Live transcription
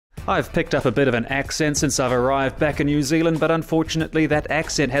I've picked up a bit of an accent since I've arrived back in New Zealand, but unfortunately that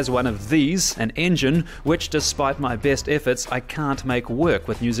accent has one of these, an engine, which despite my best efforts I can't make work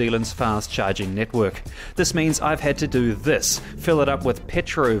with New Zealand's fast charging network. This means I've had to do this, fill it up with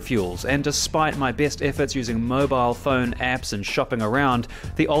petro fuels, and despite my best efforts using mobile phone apps and shopping around,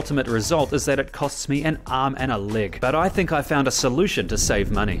 the ultimate result is that it costs me an arm and a leg. But I think I found a solution to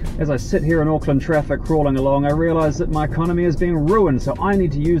save money. As I sit here in Auckland traffic crawling along, I realise that my economy is being ruined, so I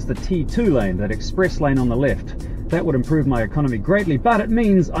need to use the T2 lane, that express lane on the left. That would improve my economy greatly, but it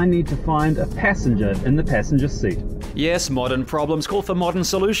means I need to find a passenger in the passenger seat. Yes, modern problems call for modern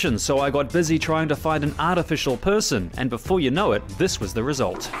solutions, so I got busy trying to find an artificial person, and before you know it, this was the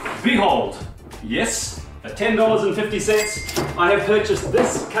result. Behold! Yes, at $10.50, I have purchased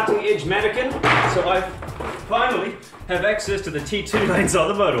this cutting-edge mannequin, so I finally have access to the T2 lanes on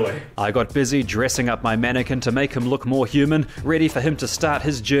the motorway. I got busy dressing up my mannequin to make him look more human, ready for him to start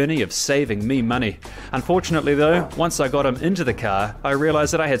his journey of saving me money. Unfortunately though, once I got him into the car, I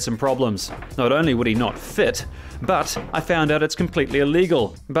realized that I had some problems. Not only would he not fit, but I found out it's completely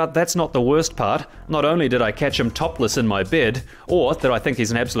illegal. But that's not the worst part. Not only did I catch him topless in my bed, or that I think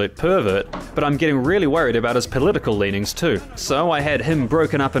he's an absolute pervert, but I'm getting really worried about his political leanings too. So I had him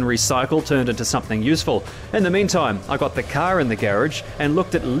broken up and recycled, turned into something useful. In the meantime, I got the car in the garage and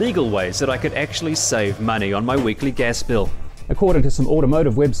looked at legal ways that I could actually save money on my weekly gas bill. According to some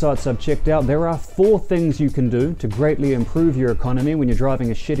automotive websites I've checked out, there are 4 things you can do to greatly improve your economy when you're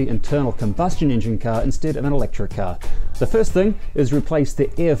driving a shitty internal combustion engine car instead of an electric car. The first thing is replace the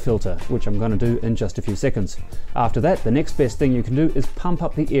air filter, which I'm going to do in just a few seconds. After that, the next best thing you can do is pump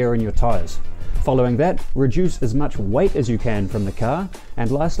up the air in your tyres. Following that, reduce as much weight as you can from the car,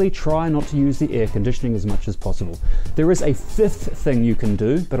 and lastly, try not to use the air conditioning as much as possible. There is a 5th thing you can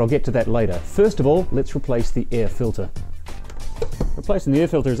do, but I'll get to that later. First of all, let's replace the air filter. Replacing the air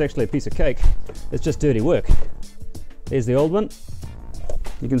filter is actually a piece of cake. It's just dirty work. There's the old one.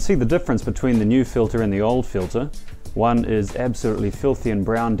 You can see the difference between the new filter and the old filter. One is absolutely filthy and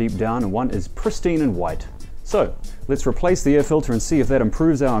brown deep down, and one is pristine and white. So, let's replace the air filter and see if that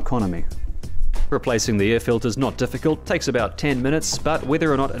improves our economy. Replacing the air filter is not difficult, takes about 10 minutes, but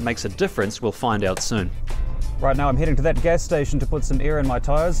whether or not it makes a difference, we'll find out soon. Right now I'm heading to that gas station to put some air in my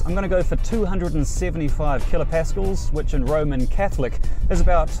tyres. I'm going to go for 275 kilopascals, which in Roman Catholic is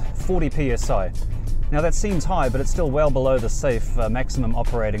about 40 psi. Now that seems high, but it's still well below the safe maximum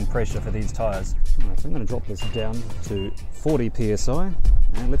operating pressure for these tyres. Right, so I'm going to drop this down to 40 psi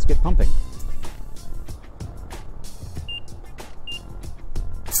and let's get pumping.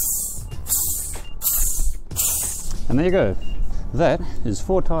 And there you go. That is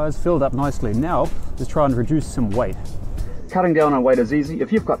 4 tyres filled up nicely. Now, let's try and reduce some weight. Cutting down on weight is easy.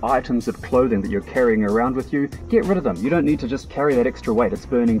 If you've got items of clothing that you're carrying around with you, get rid of them. You don't need to just carry that extra weight, it's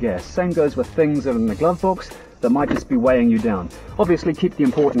burning gas. Same goes with things in the glove box that might just be weighing you down. Obviously keep the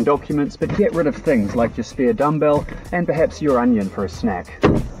important documents, but get rid of things like your spare dumbbell and perhaps your onion for a snack.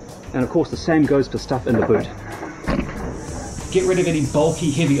 And of course the same goes for stuff in the boot. Get rid of any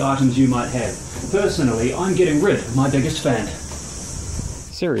bulky, heavy items you might have. Personally, I'm getting rid of my biggest fan.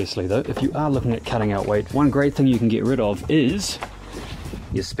 Seriously though, if you are looking at cutting out weight, one great thing you can get rid of is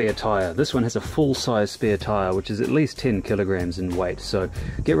your spare tyre. This one has a full-size spare tyre, which is at least 10 kilograms in weight, so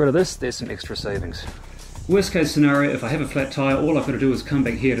get rid of this, there's some extra savings. Worst case scenario, if I have a flat tyre, all I've got to do is come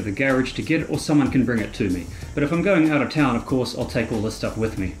back here to the garage to get it, or someone can bring it to me. But if I'm going out of town, of course, I'll take all this stuff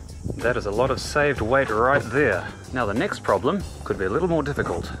with me. That is a lot of saved weight right there. Now the next problem could be a little more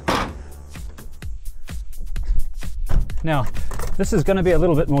difficult. Now, this is going to be a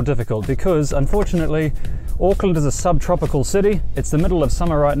little bit more difficult because, unfortunately, Auckland is a subtropical city. It's the middle of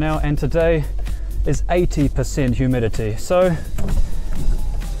summer right now, and today is 80% humidity. So,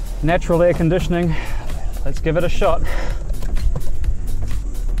 natural air conditioning, let's give it a shot.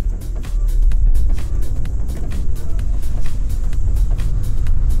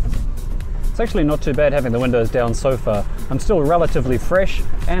 It's actually not too bad having the windows down so far. I'm still relatively fresh,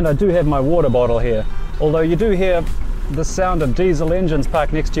 and I do have my water bottle here. Although you do hear the sound of diesel engines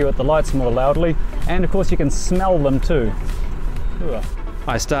parked next to you at the lights more loudly, and of course you can smell them too. Ugh.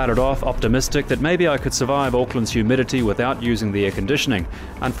 I started off optimistic that maybe I could survive Auckland's humidity without using the air conditioning.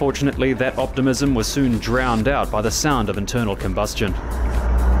 Unfortunately, that optimism was soon drowned out by the sound of internal combustion.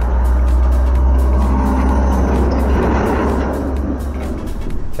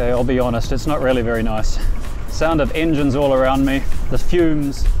 Okay, I'll be honest, it's not really very nice. Sound of engines all around me, the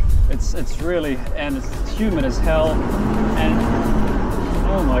fumes. It's really, and it's humid as hell, and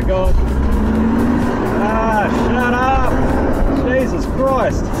oh my god. Ah, shut up! Jesus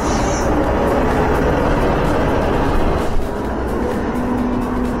Christ!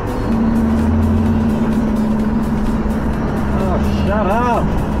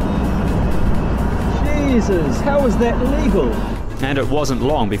 Jesus, how is that legal? And it wasn't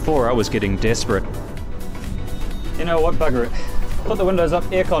long before I was getting desperate. You know what, bugger it. Put the windows up,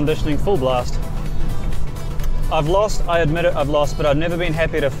 air conditioning, full blast. I've lost, I admit it, I've lost, but I've never been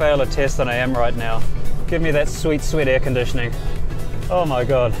happier to fail a test than I am right now. Give me that sweet, sweet air conditioning. Oh my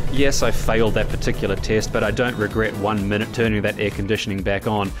God. Yes, I failed that particular test, but I don't regret 1 minute turning that air conditioning back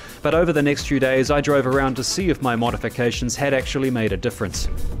on. But over the next few days, I drove around to see if my modifications had actually made a difference.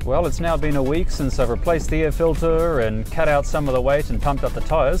 Well, it's now been a week since I've replaced the air filter and cut out some of the weight and pumped up the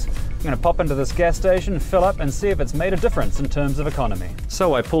tyres. I'm going to pop into this gas station, fill up and see if it's made a difference in terms of economy.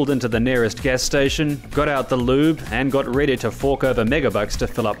 So I pulled into the nearest gas station, got out the lube, and got ready to fork over megabucks to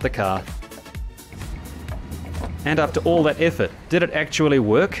fill up the car. And after all that effort, did it actually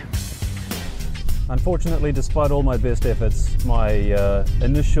work? Unfortunately, despite all my best efforts, my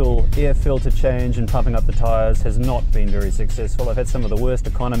initial air filter change and pumping up the tyres has not been very successful. I've had some of the worst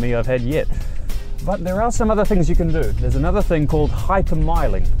economy I've had yet. But there are some other things you can do. There's another thing called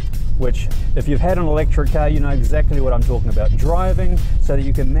hypermiling, which, if you've had an electric car, you know exactly what I'm talking about. Driving so that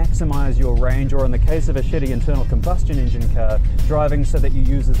you can maximize your range, or in the case of a shitty internal combustion engine car, driving so that you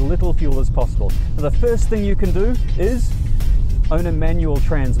use as little fuel as possible. Now, the first thing you can do is own a manual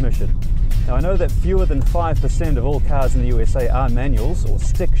transmission. Now, I know that fewer than 5% of all cars in the USA are manuals or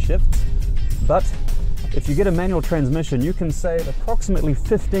stick shifts, but if you get a manual transmission, you can save approximately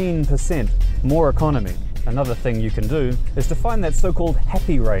 15% more economy. Another thing you can do is to find that so-called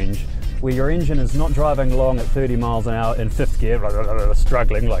happy range, where your engine is not driving along at 30 miles an hour in fifth gear,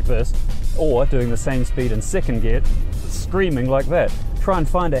 struggling like this, or doing the same speed in second gear, screaming like that. Try and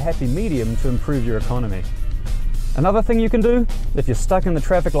find a happy medium to improve your economy. Another thing you can do, if you're stuck in the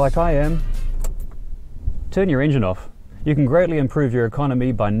traffic like I am, turn your engine off. You can greatly improve your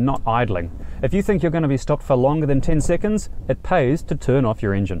economy by not idling. If you think you're going to be stopped for longer than 10 seconds, it pays to turn off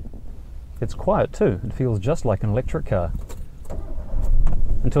your engine. It's quiet too. It feels just like an electric car.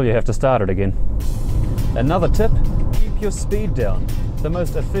 Until you have to start it again. Another tip, keep your speed down. The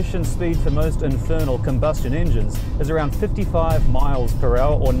most efficient speed for most infernal combustion engines is around 55 miles per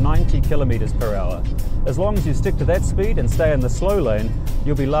hour or 90 kilometers per hour. As long as you stick to that speed and stay in the slow lane,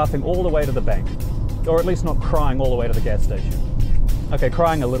 you'll be laughing all the way to the bank. Or at least not crying all the way to the gas station. Okay,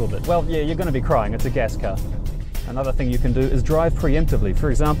 crying a little bit. Well, yeah, you're going to be crying. It's a gas car. Another thing you can do is drive preemptively. For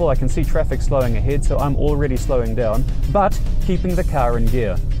example, I can see traffic slowing ahead, so I'm already slowing down, but keeping the car in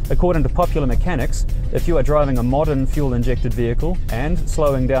gear. According to Popular Mechanics, if you are driving a modern fuel-injected vehicle and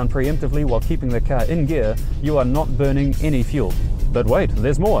slowing down preemptively while keeping the car in gear, you are not burning any fuel. But wait,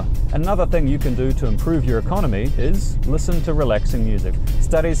 there's more. Another thing you can do to improve your economy is listen to relaxing music.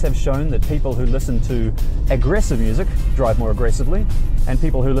 Studies have shown that people who listen to aggressive music drive more aggressively, and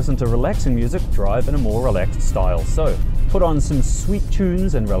people who listen to relaxing music drive in a more relaxed style. So, put on some sweet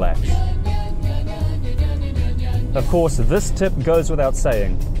tunes and relax. Of course, this tip goes without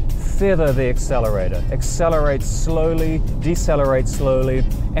saying. Feather the accelerator. Accelerate slowly, decelerate slowly,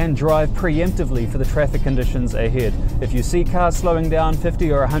 and drive preemptively for the traffic conditions ahead. If you see cars slowing down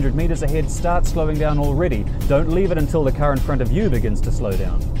 50 or 100 meters ahead, start slowing down already. Don't leave it until the car in front of you begins to slow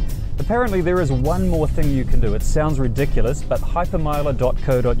down. Apparently there is one more thing you can do. It sounds ridiculous, but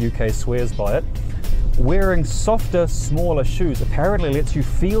hypermiler.co.uk swears by it. Wearing softer, smaller shoes apparently lets you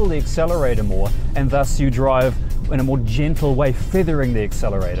feel the accelerator more, and thus you drive in a more gentle way, feathering the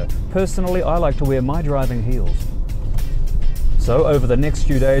accelerator. Personally, I like to wear my driving heels. So over the next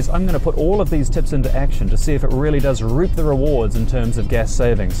few days, I'm going to put all of these tips into action to see if it really does reap the rewards in terms of gas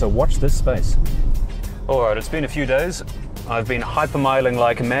saving. So watch this space. Alright, it's been a few days. I've been hypermiling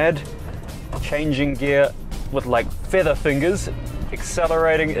like mad, changing gear with like feather fingers,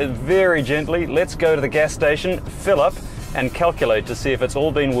 accelerating it very gently. Let's go to the gas station, fill up, and calculate to see if it's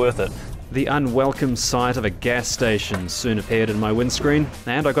all been worth it. The unwelcome sight of a gas station soon appeared in my windscreen,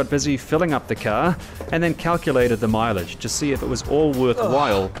 and I got busy filling up the car and then calculated the mileage to see if it was all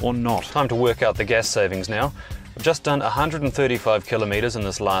worthwhile or not. Time to work out the gas savings now. I've just done 135 kilometers in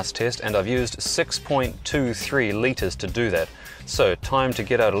this last test, and I've used 6.23 liters to do that. So time to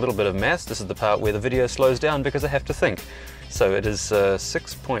get out a little bit of maths. This is the part where the video slows down because I have to think. So it is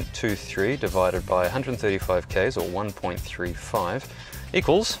 6.23 divided by 135 k's, or 1.35,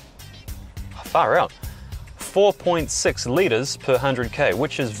 equals, far out, 4.6 litres per 100k,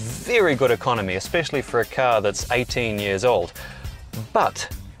 which is very good economy, especially for a car that's 18 years old. But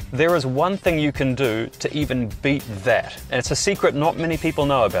there is one thing you can do to even beat that, and it's a secret not many people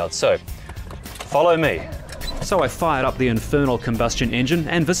know about, so follow me. So I fired up the infernal combustion engine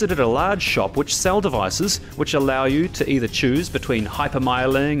and visited a large shop which sell devices which allow you to either choose between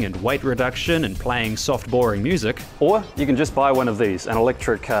hypermiling and weight reduction and playing soft boring music, or you can just buy one of these, an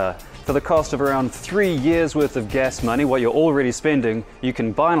electric car. For the cost of around 3 years worth of gas money, what you're already spending, you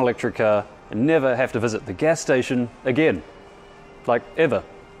can buy an electric car and never have to visit the gas station again. Like, ever.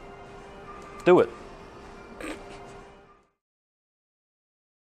 Do it.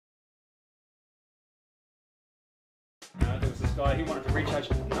 There was this guy, he wanted to recharge.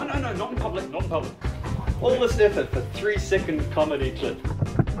 No, not in public, not in public. All this effort for 3-second comedy clip.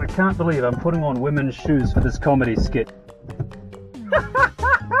 I can't believe I'm putting on women's shoes for this comedy skit.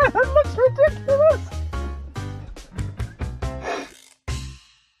 It looks ridiculous!